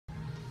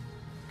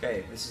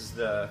Okay, this is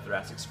the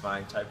thoracic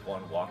spine type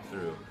 1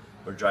 walkthrough.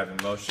 We're driving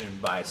motion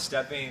by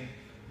stepping.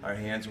 Our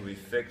hands will be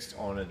fixed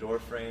on a door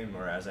frame,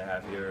 or as I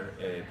have here,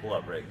 a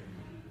pull-up rig.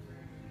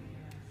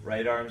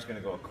 Right arm is going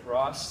to go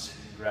across,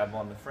 grab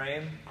on the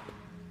frame.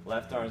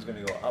 Left arm is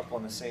going to go up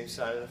on the same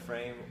side of the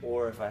frame,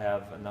 or if I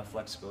have enough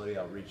flexibility,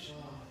 I'll reach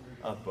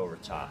up over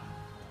top.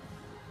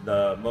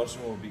 The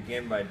motion will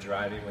begin by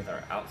driving with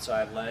our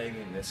outside leg.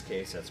 In this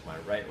case, that's my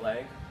right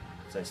leg.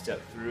 As I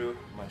step through,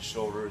 my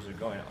shoulders are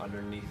going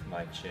underneath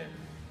my chin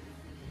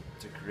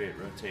to create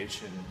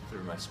rotation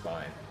through my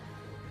spine.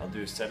 I'll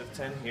do a set of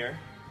 10 here.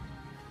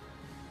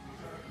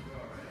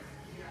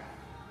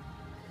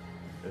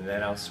 And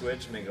then I'll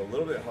switch, make it a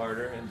little bit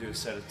harder, and do a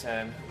set of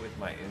 10 with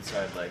my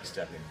inside leg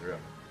stepping through.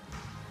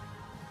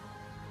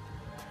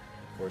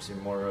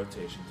 Forcing more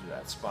rotation through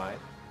that spine.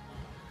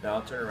 Now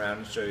I'll turn around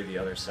and show you the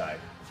other side.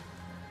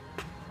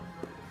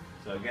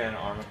 So again,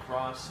 arm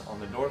across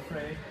on the door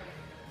frame,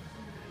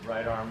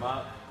 right arm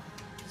up,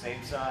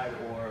 same side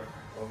or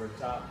over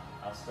top.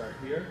 I'll start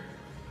here.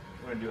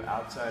 I'm going to do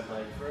outside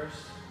leg first.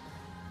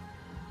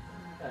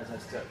 As I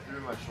step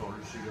through, my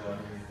shoulders should go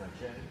underneath my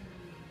chin.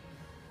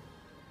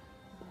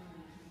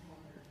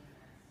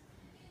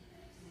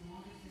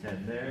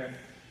 Ten there.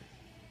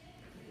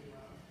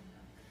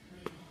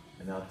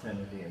 And now 10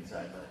 with the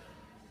inside leg.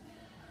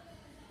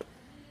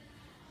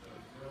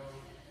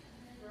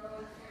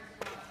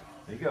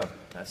 There you go.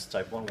 That's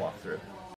type 1 walkthrough.